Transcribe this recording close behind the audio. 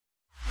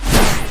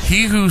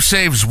He who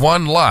saves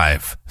one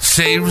life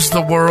saves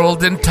the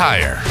world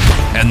entire.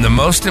 And the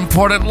most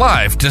important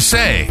life to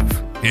save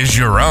is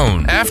your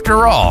own.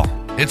 After all,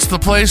 it's the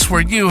place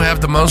where you have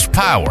the most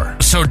power.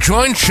 So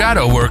join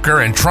shadow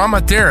worker and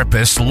trauma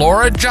therapist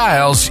Laura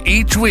Giles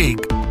each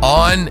week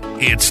on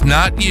It's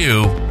Not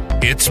You,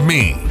 It's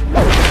Me.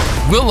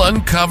 We'll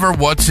uncover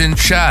what's in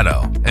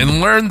shadow and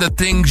learn the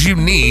things you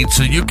need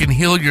so you can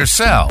heal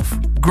yourself,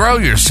 grow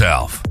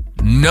yourself,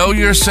 know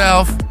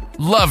yourself,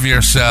 love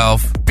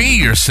yourself, be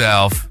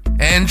yourself,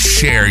 and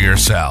share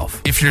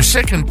yourself. If you're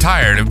sick and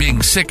tired of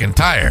being sick and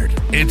tired,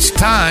 it's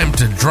time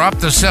to drop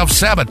the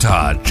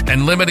self-sabotage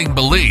and limiting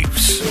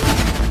beliefs.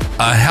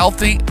 A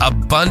healthy,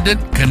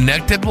 abundant,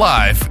 connected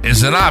life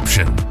is an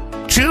option.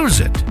 Choose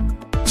it.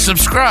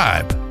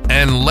 Subscribe,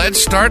 and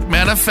let's start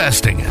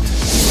manifesting it.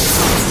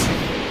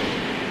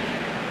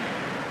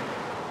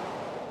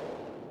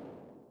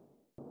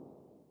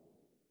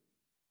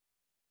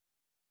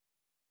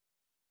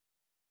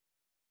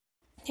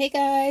 Hey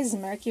guys,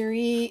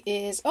 Mercury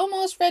is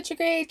almost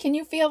retrograde. Can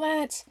you feel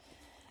that?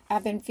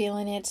 I've been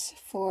feeling it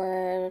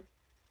for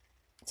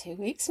 2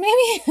 weeks,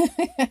 maybe?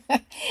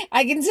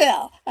 I can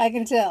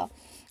tell.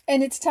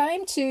 And it's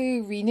time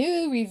to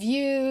renew,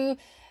 review,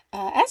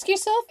 ask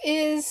yourself,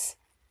 is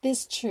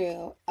this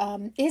true?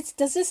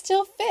 Does this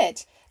still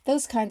fit?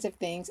 Those kinds of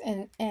things.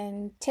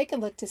 And take a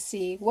look to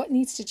see what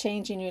needs to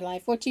change in your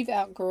life, what you've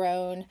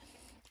outgrown,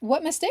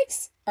 what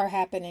mistakes are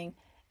happening,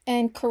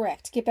 and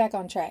get back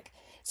on track.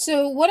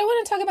 So what I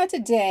want to talk about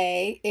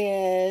today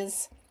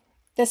is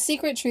the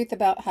secret truth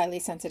about highly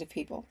sensitive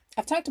people.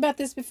 I've talked about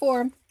this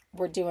before.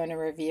 We're doing a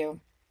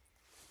review.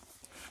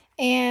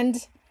 And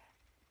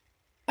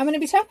I'm going to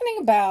be talking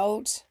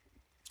about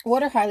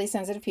what are highly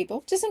sensitive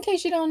people, just in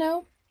case you don't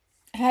know.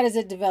 How does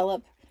it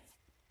develop?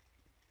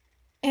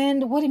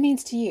 And what it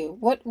means to you.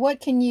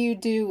 What can you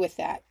do with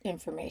that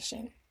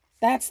information?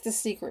 That's the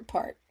secret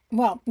part.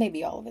 Well,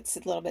 maybe all of it's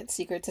a little bit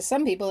secret to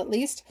some people at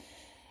least.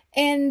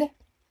 And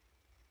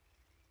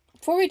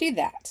before we do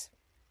that,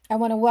 I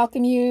want to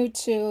welcome you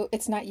to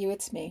It's Not You,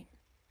 It's Me.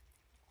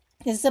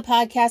 This is a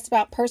podcast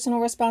about personal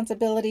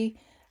responsibility,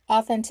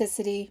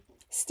 authenticity,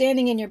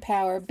 standing in your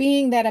power,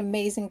 being that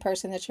amazing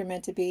person that you're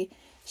meant to be,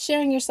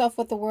 sharing yourself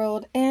with the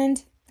world,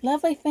 and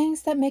lovely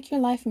things that make your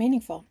life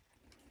meaningful.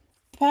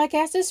 The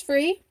podcast is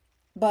free,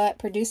 but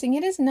producing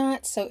it is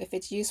not. So if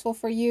it's useful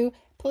for you,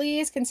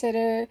 please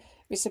consider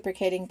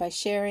reciprocating by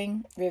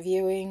sharing,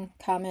 reviewing,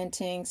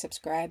 commenting,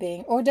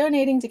 subscribing, or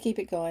donating to keep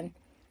it going.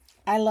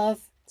 I love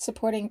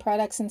supporting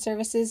products and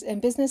services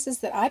and businesses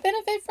that I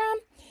benefit from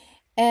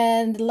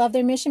and love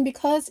their mission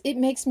because it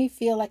makes me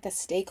feel like a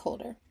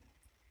stakeholder.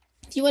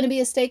 If you want to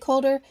be a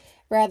stakeholder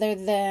rather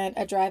than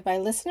a drive-by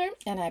listener,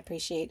 and I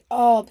appreciate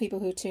all people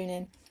who tune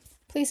in,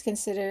 please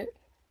consider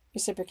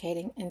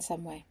reciprocating in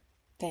some way.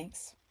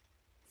 Thanks.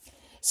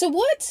 So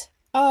what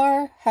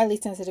are highly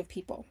sensitive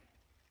people?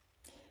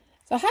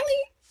 So a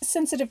highly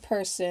sensitive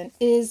person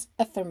is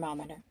a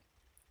thermometer.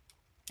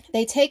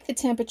 They take the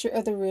temperature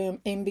of the room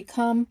and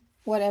become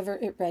whatever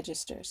it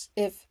registers.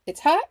 If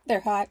it's hot,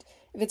 they're hot.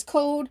 If it's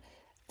cold,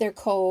 they're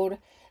cold.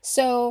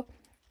 So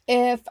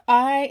if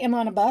I am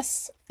on a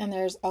bus and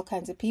there's all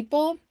kinds of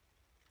people,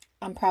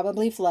 I'm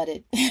probably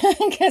flooded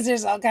because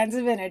there's all kinds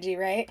of energy,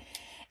 right?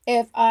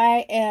 If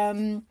I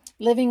am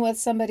living with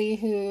somebody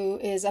who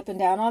is up and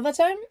down all the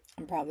time,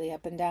 I'm probably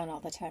up and down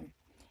all the time.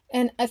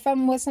 And if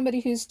I'm with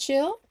somebody who's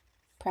chill,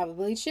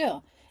 probably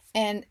chill.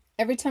 And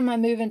every time I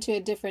move into a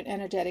different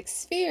energetic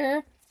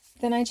sphere,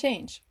 then I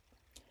change.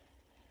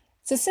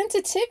 So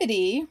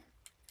sensitivity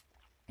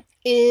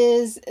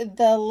is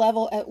the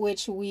level at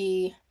which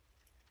we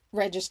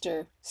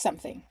register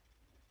something.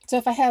 So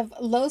if I have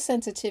low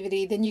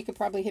sensitivity, then you could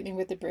probably hit me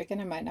with a brick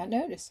and I might not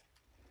notice.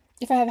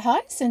 If I have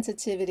high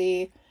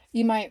sensitivity,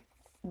 you might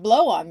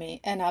blow on me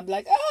and I'll be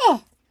like,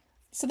 oh!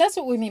 So that's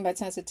what we mean by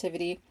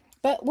sensitivity.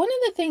 But one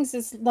of the things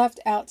that's left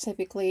out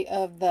typically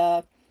of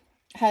the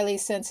highly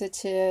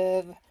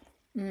sensitive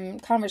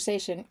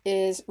conversation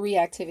is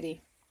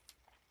reactivity.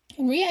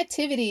 And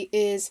reactivity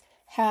is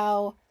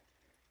how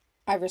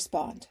I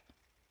respond.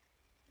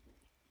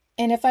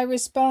 And if I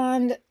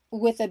respond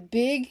with a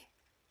big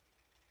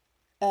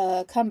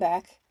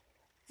comeback,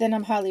 then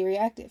I'm highly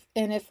reactive.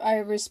 And if I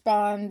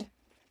respond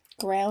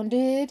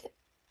grounded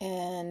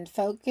and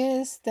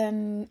focused,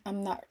 then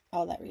I'm not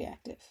all that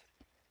reactive.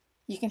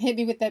 You can hit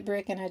me with that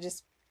brick and I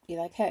just be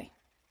like, hey,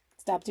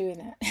 stop doing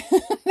that.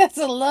 That's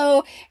a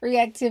low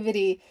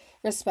reactivity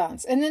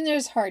response. And then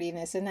there's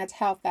hardiness, and that's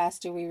how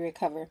fast do we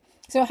recover.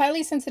 So a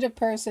highly sensitive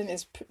person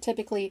is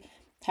typically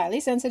highly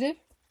sensitive,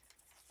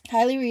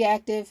 highly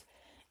reactive,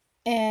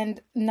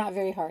 and not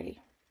very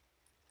hardy.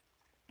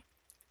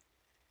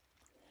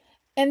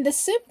 And the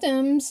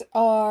symptoms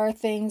are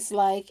things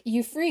like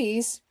you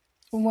freeze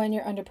when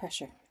you're under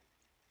pressure.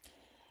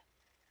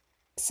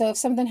 So if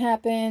something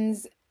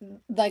happens,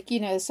 like,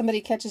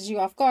 somebody catches you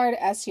off guard,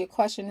 asks you a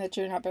question that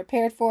you're not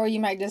prepared for, you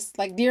might just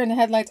like deer in the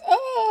headlights.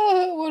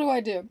 Oh, what do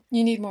I do?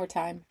 You need more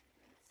time.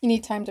 You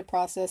need time to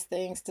process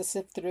things, to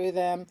sift through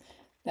them,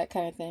 that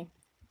kind of thing.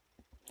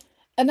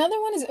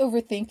 Another one is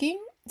overthinking.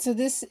 So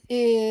this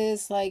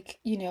is like,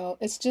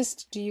 it's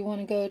just, do you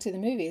want to go to the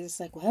movies? It's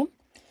like, well,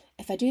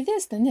 if I do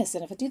this, then this,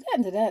 and if I do that,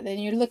 and that, then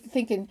you're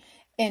thinking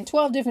in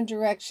 12 different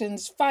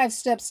directions, 5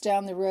 steps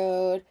down the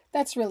road.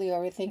 That's really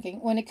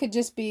overthinking when it could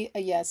just be a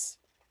yes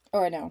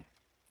or a no.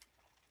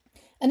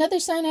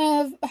 Another sign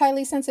of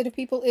highly sensitive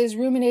people is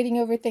ruminating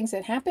over things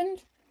that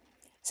happened.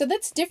 So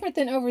that's different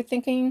than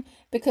overthinking,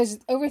 because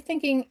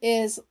overthinking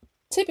is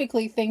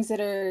typically things that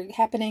are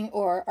happening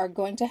or are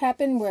going to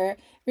happen, where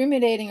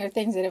ruminating are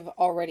things that have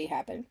already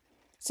happened.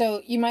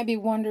 So you might be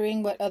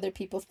wondering what other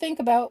people think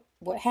about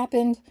what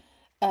happened.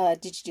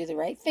 Did you do the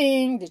right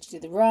thing? Did you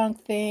do the wrong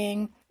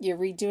thing? You're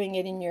redoing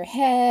it in your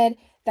head,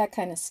 that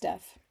kind of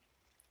stuff.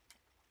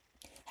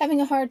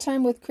 Having a hard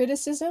time with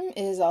criticism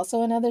is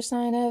also another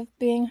sign of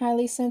being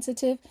highly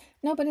sensitive.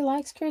 Nobody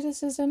likes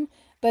criticism,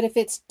 but if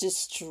it's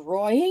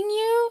destroying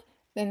you,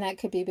 then that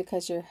could be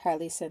because you're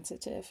highly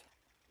sensitive.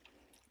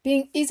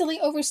 Being easily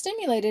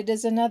overstimulated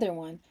is another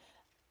one.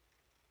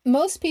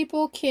 Most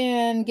people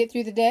can get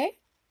through the day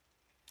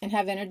and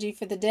have energy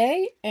for the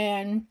day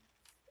and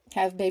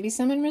have maybe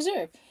some in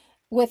reserve.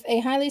 With a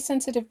highly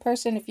sensitive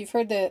person, if you've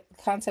heard the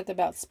concept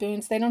about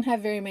spoons, they don't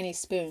have very many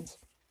spoons.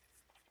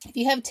 If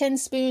you have 10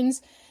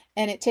 spoons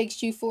and it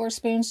takes you 4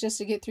 spoons just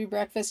to get through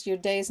breakfast, your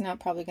day is not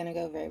probably going to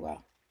go very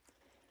well.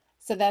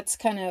 So that's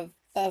kind of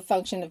a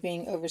function of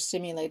being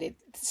overstimulated.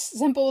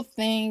 Simple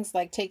things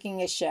like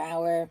taking a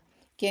shower,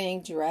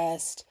 getting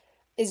dressed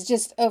is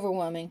just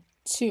overwhelming.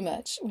 Too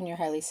much when you're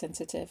highly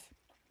sensitive.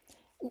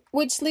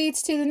 Which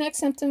leads to the next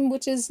symptom,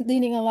 which is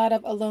needing a lot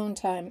of alone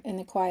time in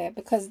the quiet,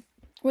 because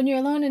when you're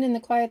alone and in the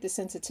quiet, the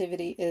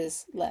sensitivity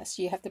is less.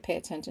 You have to pay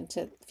attention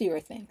to fewer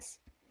things.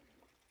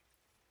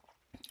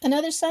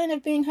 Another sign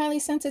of being highly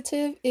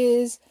sensitive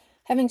is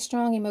having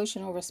strong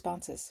emotional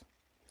responses.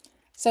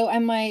 So I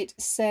might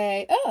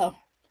say, oh,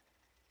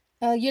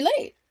 you're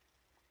late.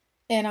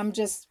 And I'm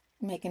just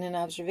making an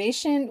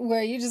observation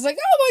where you're just like,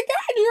 oh my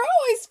God, you're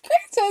always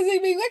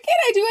criticizing me. Why can't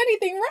I do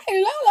anything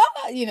right?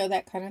 La, la.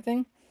 That kind of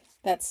thing.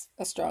 That's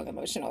a strong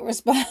emotional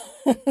response.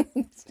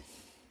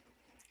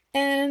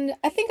 And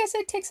I think I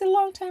said takes a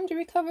long time to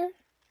recover.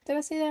 Did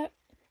I say that?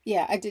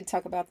 Yeah, I did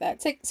talk about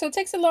that. So it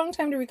takes a long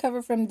time to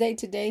recover from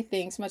day-to-day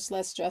things, much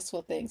less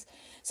stressful things.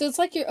 So it's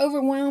like you're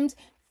overwhelmed,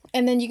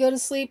 and then you go to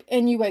sleep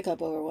and you wake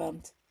up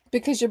overwhelmed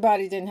because your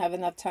body didn't have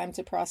enough time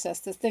to process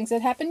the things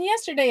that happened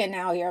yesterday, and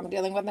now here I'm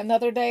dealing with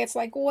another day. It's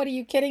like, what, are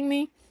you kidding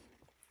me?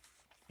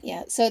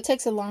 Yeah, so it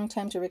takes a long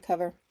time to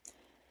recover.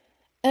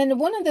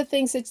 And one of the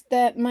things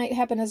that might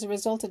happen as a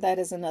result of that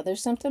is another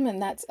symptom, and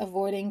that's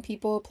avoiding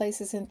people,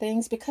 places, and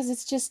things because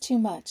it's just too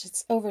much.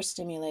 It's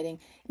overstimulating.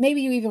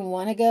 Maybe you even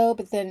want to go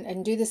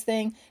and do this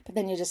thing, but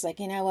then you're just like,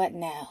 you know what,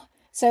 no.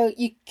 So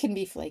you can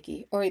be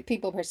flaky, or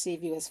people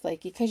perceive you as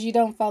flaky because you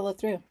don't follow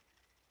through.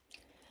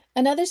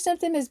 Another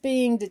symptom is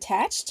being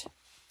detached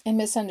and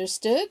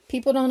misunderstood.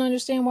 People don't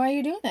understand why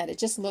you're doing that. It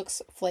just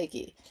looks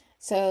flaky.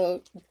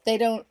 So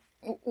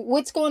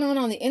what's going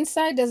on the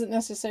inside doesn't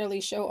necessarily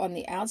show on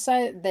the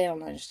outside. They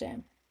don't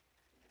understand.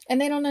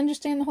 And they don't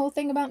understand the whole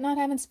thing about not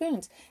having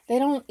spoons. They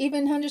don't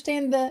even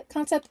understand the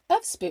concept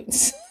of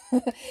spoons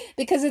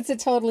because it's a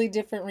totally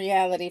different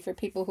reality for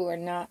people who are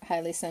not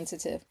highly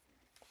sensitive.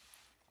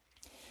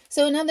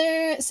 So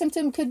another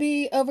symptom could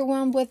be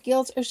overwhelmed with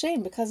guilt or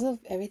shame because of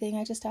everything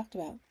I just talked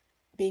about,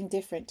 being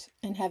different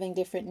and having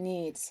different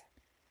needs.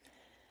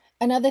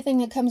 Another thing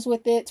that comes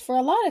with it for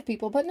a lot of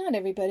people, but not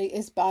everybody,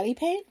 is body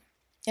pain.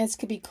 It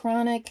could be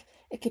chronic.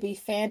 It could be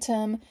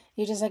phantom.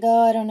 You're just like,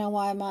 oh, I don't know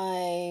why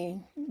my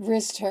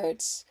wrist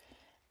hurts.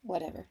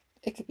 Whatever.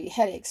 It could be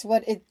headaches.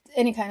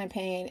 Any kind of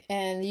pain.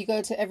 And you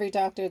go to every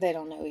doctor, they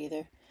don't know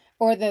either.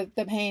 Or the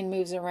pain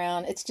moves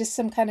around. It's just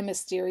some kind of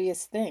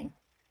mysterious thing.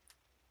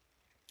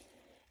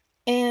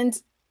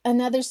 And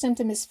another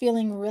symptom is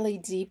feeling really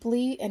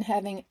deeply and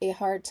having a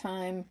hard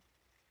time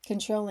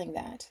controlling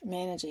that,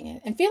 managing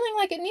it, and feeling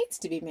like it needs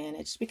to be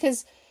managed.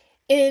 Because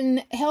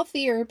in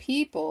healthier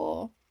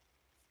people,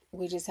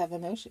 we just have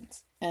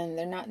emotions, and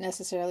they're not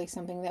necessarily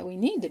something that we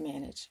need to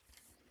manage.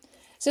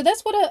 So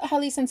that's what a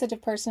highly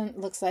sensitive person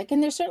looks like.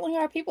 And there certainly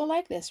are people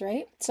like this,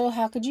 right? So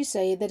how could you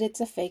say that it's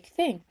a fake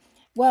thing?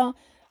 Well,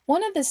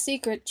 one of the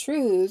secret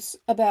truths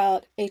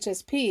about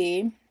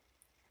HSP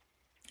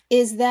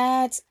is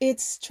that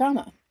it's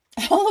trauma.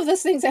 All of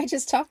those things I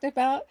just talked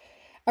about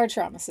are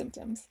trauma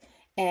symptoms.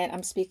 And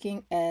I'm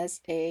speaking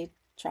as a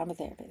trauma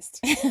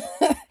therapist.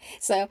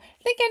 So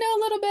I think I know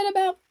a little bit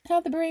about how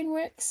the brain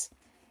works.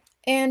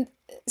 And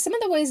some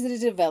of the ways that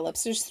it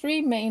develops, there's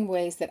 3 main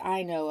ways that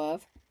I know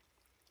of.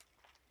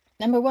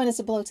 Number 1 is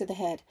a blow to the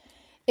head.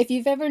 If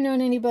you've ever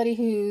known anybody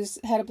who's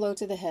had a blow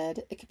to the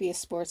head, it could be a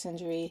sports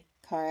injury,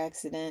 car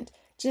accident,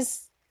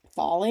 just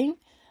falling,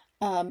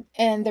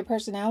 and their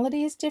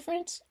personality is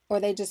different, or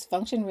they just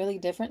function really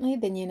differently,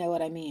 then you know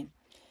what I mean.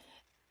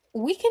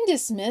 We can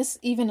dismiss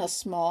even a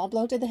small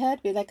blow to the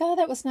head, be like, oh,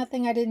 that was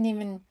nothing, I didn't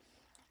even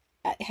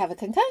have a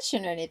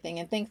concussion or anything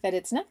and think that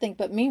it's nothing,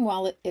 but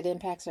meanwhile it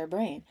impacts our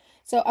brain.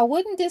 So I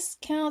wouldn't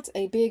discount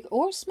a big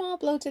or small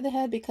blow to the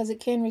head because it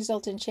can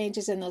result in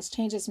changes, and those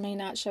changes may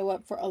not show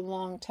up for a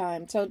long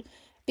time. So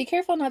be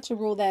careful not to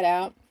rule that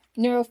out.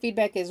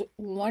 Neurofeedback is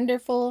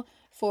wonderful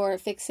for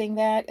fixing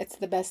that. It's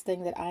the best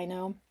thing that I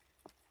know.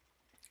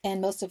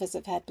 And most of us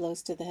have had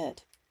blows to the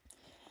head.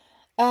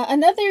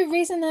 Another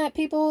reason that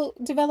people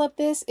develop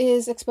this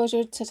is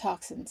exposure to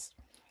toxins.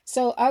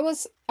 So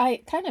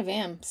I kind of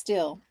am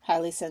still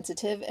highly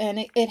sensitive,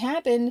 and it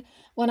happened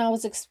when I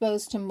was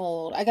exposed to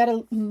mold. I got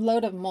a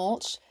load of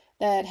mulch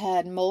that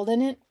had mold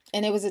in it,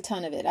 and it was a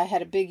ton of it. I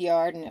had a big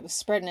yard, and it was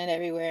spreading it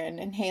everywhere and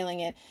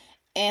inhaling it.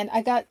 And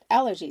I got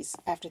allergies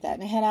after that,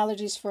 and I had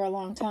allergies for a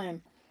long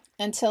time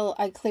until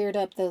I cleared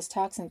up those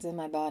toxins in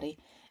my body.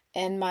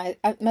 And my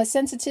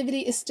sensitivity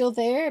is still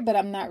there, but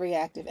I'm not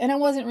reactive. And I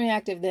wasn't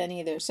reactive then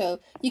either.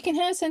 So you can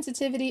have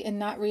sensitivity and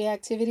not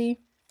reactivity,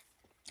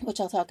 which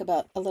I'll talk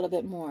about a little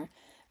bit more.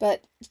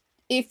 But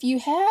if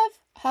you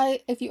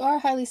are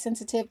highly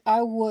sensitive,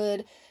 I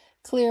would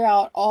clear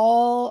out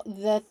all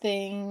the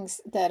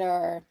things that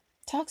are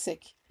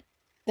toxic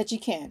that you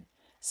can.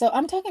 So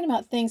I'm talking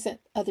about things that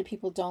other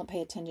people don't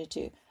pay attention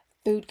to.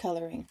 Food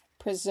coloring,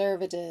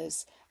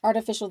 preservatives,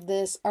 artificial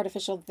this,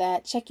 artificial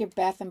that. Check your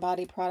bath and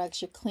body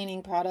products, your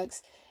cleaning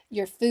products,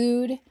 your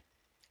food,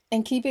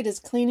 and keep it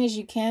as clean as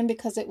you can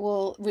because it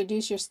will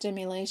reduce your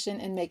stimulation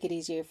and make it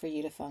easier for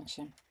you to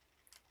function.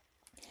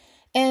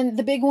 And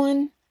the big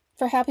one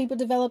for how people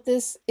develop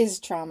this is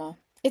trauma.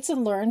 It's a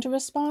learned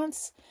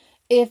response.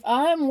 If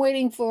I'm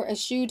waiting for a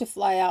shoe to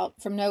fly out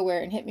from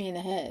nowhere and hit me in the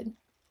head,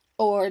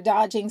 or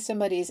dodging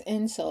somebody's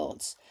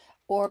insults,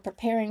 or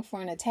preparing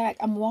for an attack,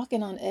 I'm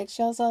walking on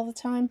eggshells all the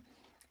time.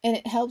 And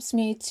it helps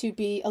me to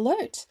be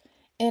alert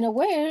and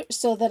aware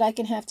so that I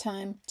can have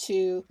time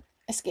to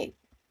escape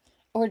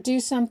or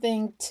do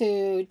something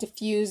to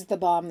diffuse the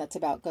bomb that's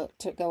about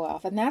to go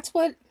off. And that's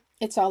what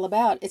it's all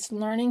about. It's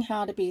learning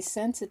how to be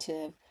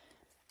sensitive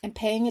and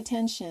paying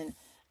attention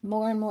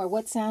more and more.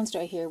 What sounds do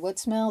I hear? What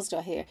smells do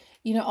I hear?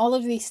 All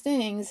of these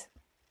things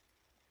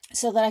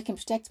so that I can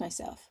protect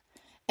myself.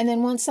 And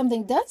then once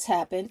something does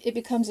happen, it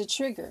becomes a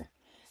trigger.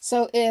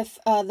 So if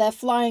that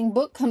flying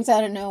book comes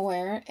out of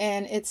nowhere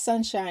and it's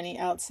sunshiny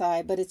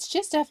outside, but it's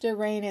just after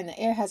rain and the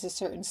air has a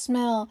certain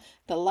smell,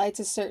 the light's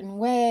a certain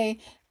way,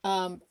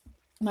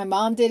 my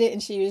mom did it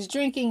and she was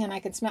drinking and I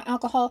can smell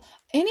alcohol,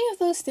 any of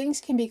those things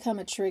can become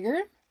a trigger.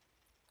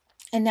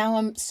 And now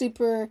I'm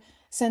super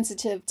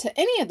sensitive to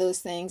any of those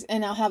things,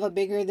 and I'll have a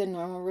bigger than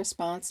normal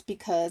response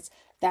because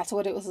that's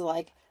what it was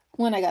like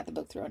when I got the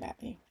book thrown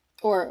at me,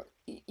 or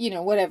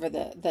whatever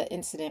the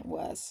incident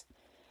was.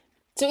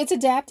 So it's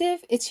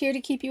adaptive, it's here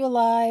to keep you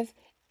alive,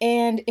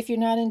 and if you're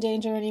not in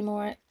danger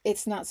anymore,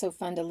 it's not so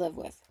fun to live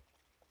with.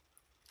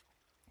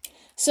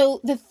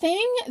 So the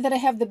thing that I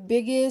have the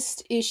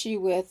biggest issue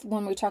with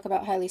when we talk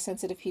about highly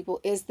sensitive people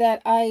is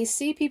that I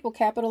see people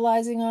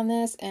capitalizing on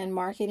this and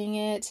marketing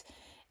it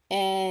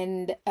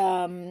and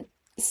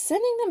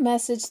sending the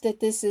message that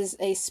this is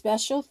a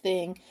special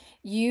thing.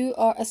 You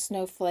are a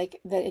snowflake,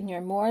 that and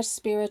you're more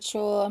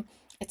spiritual.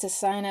 It's a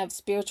sign of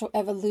spiritual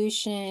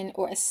evolution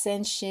or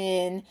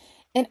ascension.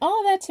 And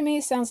all that to me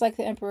sounds like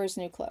the emperor's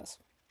new clothes.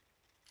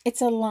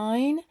 It's a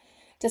line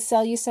to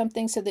sell you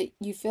something so that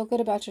you feel good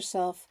about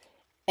yourself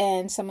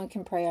and someone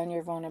can prey on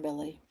your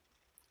vulnerability.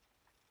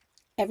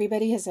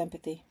 Everybody has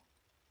empathy.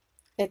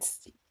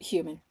 It's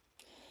human.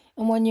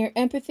 And when your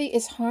empathy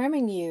is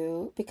harming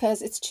you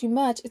because it's too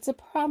much, it's a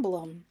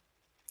problem.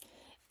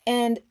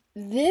 And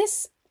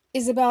this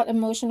is about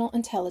emotional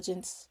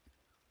intelligence,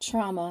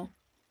 trauma,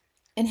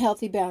 and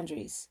healthy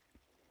boundaries.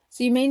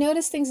 So you may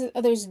notice things that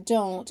others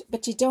don't,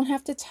 but you don't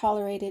have to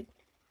tolerate it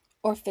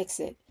or fix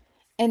it.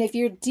 And if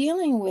you're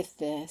dealing with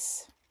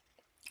this,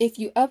 if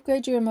you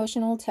upgrade your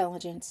emotional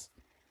intelligence,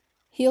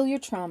 heal your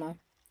trauma,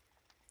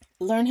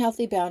 learn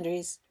healthy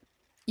boundaries,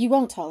 you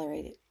won't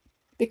tolerate it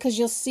because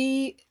you'll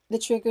see the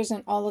triggers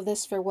and all of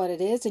this for what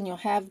it is, and you'll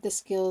have the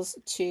skills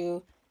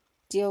to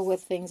deal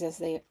with things as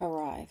they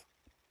arrive.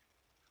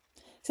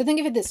 So think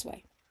of it this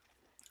way.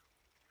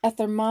 A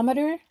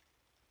thermometer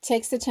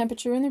takes the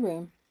temperature in the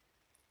room.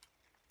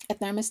 A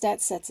thermostat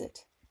sets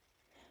it.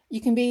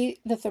 You can be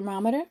the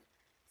thermometer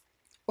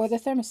or the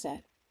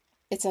thermostat.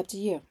 It's up to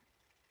you.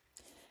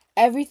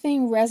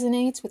 Everything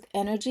resonates with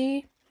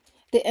energy.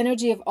 The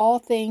energy of all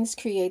things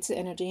creates the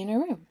energy in a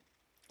room.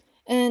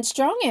 And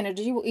strong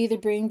energy will either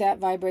bring that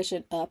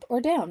vibration up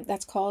or down.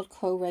 That's called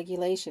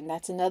co-regulation.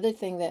 That's another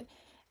thing that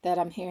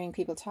I'm hearing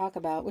people talk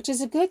about, which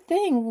is a good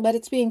thing, but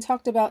it's being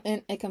talked about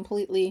in a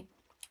completely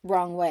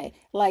wrong way.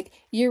 Like,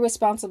 you're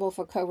responsible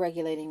for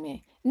co-regulating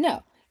me.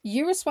 No,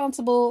 you're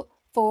responsible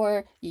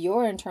for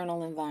your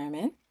internal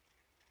environment.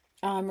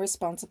 I'm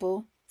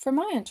responsible for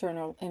my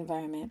internal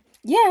environment.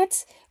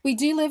 Yet, we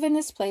do live in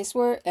this place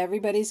where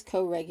everybody's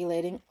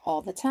co-regulating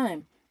all the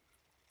time.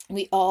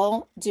 We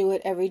all do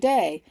it every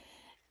day.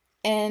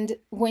 And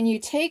when you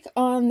take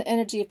on the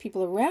energy of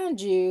people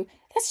around you,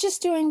 that's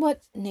just doing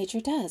what nature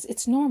does.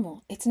 It's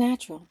normal. It's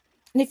natural.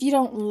 And if you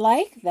don't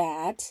like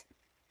that,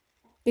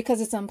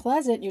 because it's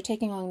unpleasant, you're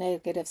taking on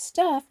negative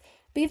stuff,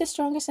 be the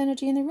strongest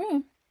energy in the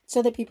room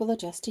so that people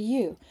adjust to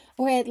you.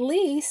 Or at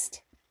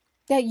least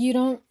that you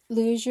don't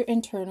lose your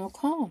internal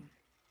calm.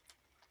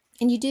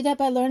 And you do that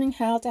by learning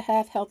how to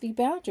have healthy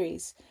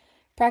boundaries,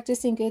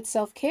 practicing good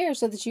self-care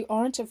so that you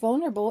aren't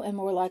vulnerable and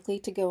more likely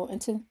to go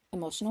into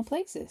emotional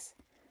places.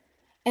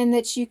 And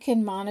that you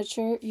can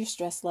monitor your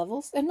stress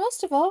levels. And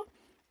most of all,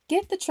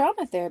 get the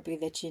trauma therapy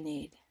that you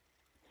need.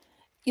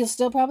 You'll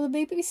still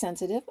probably be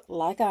sensitive,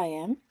 like I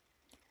am,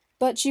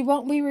 but you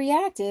won't be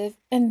reactive.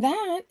 And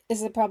that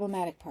is the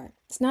problematic part.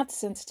 It's not the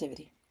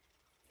sensitivity.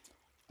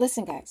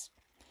 Listen, guys,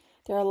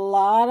 there are a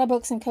lot of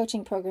books and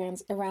coaching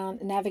programs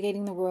around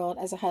navigating the world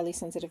as a highly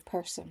sensitive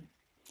person.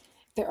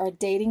 There are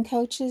dating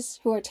coaches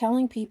who are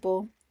telling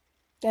people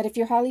that if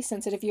you're highly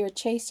sensitive, you're a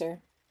chaser.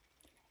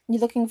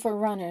 You're looking for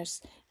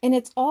runners. And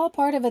it's all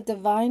part of a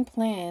divine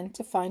plan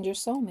to find your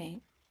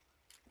soulmate.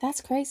 That's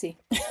crazy.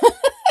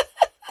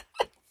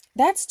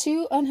 That's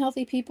two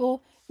unhealthy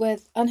people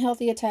with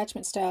unhealthy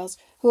attachment styles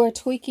who are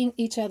tweaking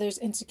each other's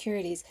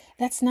insecurities.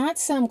 That's not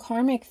some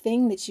karmic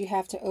thing that you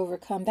have to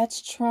overcome.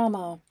 That's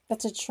trauma.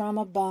 That's a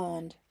trauma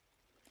bond.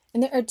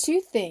 And there are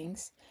two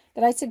things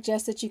that I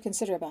suggest that you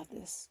consider about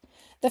this.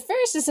 The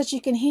first is that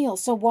you can heal,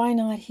 so why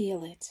not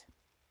heal it?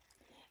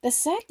 The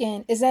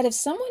second is that if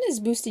someone is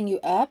boosting you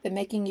up and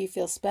making you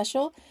feel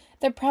special,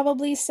 they're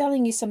probably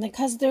selling you something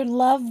because they're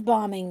love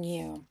bombing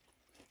you.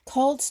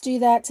 Cults do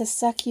that to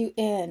suck you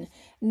in.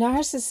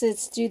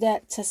 Narcissists do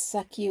that to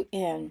suck you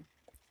in.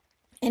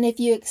 And if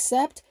you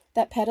accept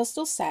that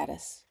pedestal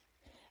status,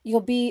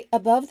 you'll be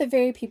above the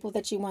very people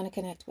that you want to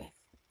connect with.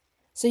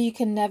 So you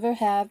can never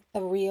have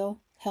a real,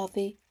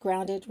 healthy,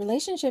 grounded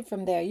relationship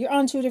from there. You're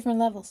on two different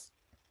levels.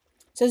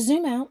 So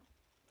zoom out,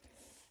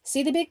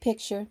 see the big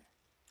picture,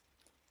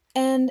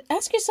 and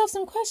ask yourself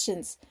some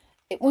questions.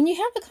 When you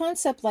have a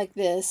concept like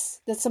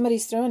this that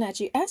somebody's throwing at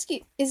you, ask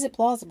you, is it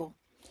plausible?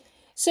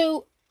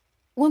 So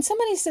when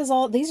somebody says,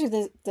 "Oh, these are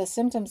the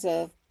symptoms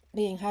of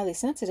being highly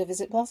sensitive,"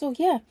 is it plausible?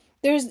 Yeah.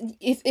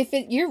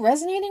 You're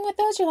resonating with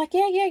those, you're like,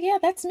 yeah,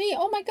 that's me.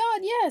 Oh my God,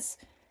 yes.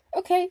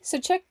 Okay, so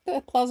check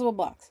the plausible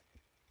box.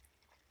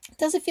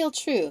 Does it feel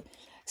true?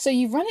 So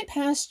you run it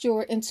past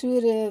your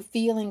intuitive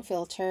feeling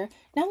filter.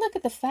 Now look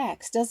at the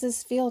facts. Does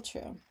this feel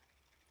true?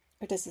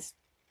 Or does this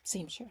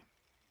seem true?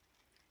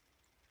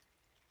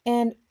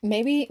 And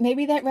maybe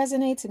that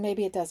resonates and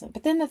maybe it doesn't.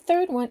 But then the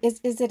third one is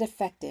it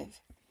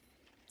effective?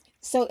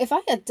 So if I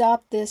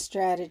adopt this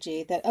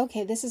strategy that,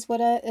 okay, this is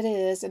what it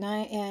is, and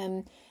I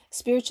am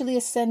spiritually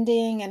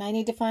ascending and I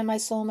need to find my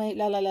soulmate,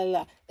 la, la, la,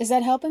 la. Is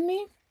that helping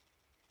me?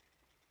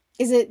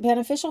 Is it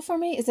beneficial for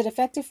me? Is it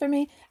effective for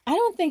me? I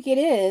don't think it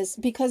is,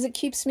 because it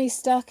keeps me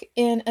stuck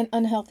in an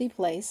unhealthy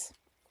place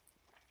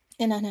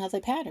and unhealthy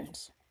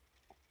patterns.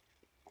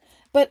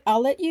 But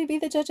I'll let you be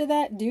the judge of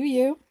that. Do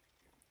you?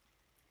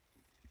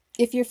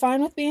 If you're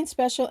fine with being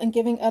special and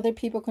giving other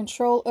people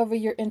control over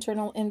your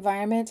internal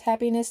environment,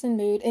 happiness and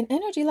mood and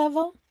energy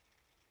level,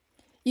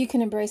 you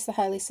can embrace the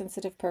highly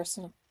sensitive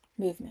person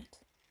movement.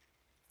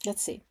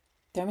 Let's see.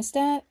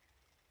 Thermostat,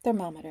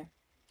 thermometer.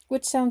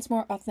 Which sounds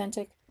more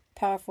authentic,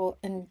 powerful,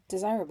 and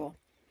desirable?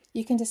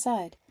 You can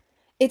decide.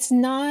 It's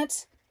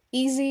not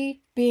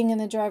easy being in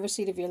the driver's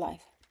seat of your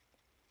life.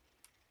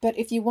 But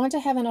if you want to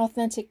have an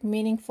authentic,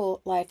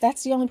 meaningful life,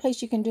 that's the only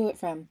place you can do it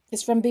from.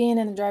 It's from being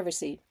in the driver's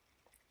seat.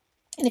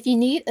 And if you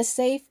need a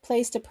safe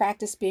place to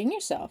practice being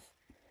yourself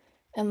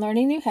and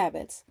learning new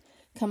habits,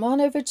 come on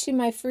over to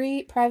my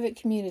free private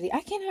community.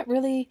 I cannot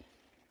really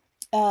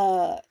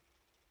tell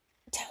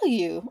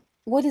you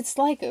what it's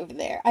like over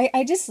there.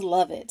 I just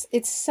love it.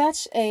 It's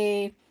such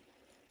a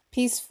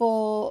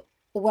peaceful,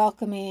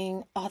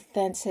 welcoming,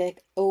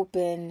 authentic,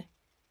 open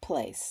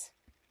place.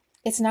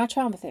 It's not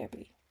trauma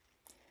therapy.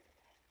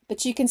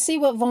 But you can see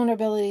what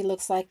vulnerability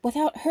looks like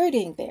without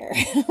hurting there.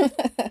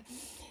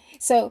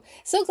 So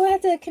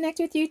glad to connect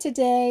with you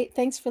today.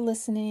 Thanks for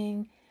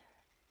listening.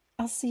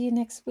 I'll see you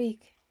next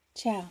week.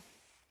 Ciao.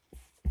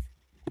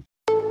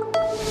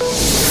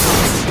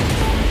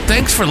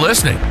 Thanks for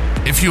listening.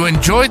 If you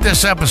enjoyed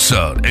this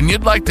episode and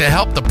you'd like to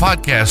help the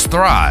podcast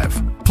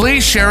thrive,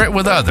 please share it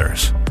with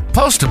others.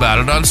 Post about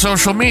it on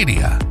social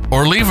media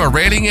or leave a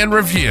rating and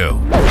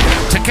review.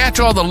 To catch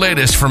all the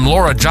latest from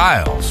Laura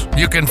Giles,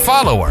 you can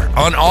follow her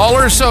on all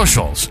her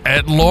socials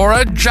at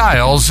Laura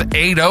Giles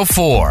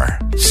 804.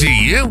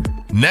 See you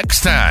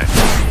next time.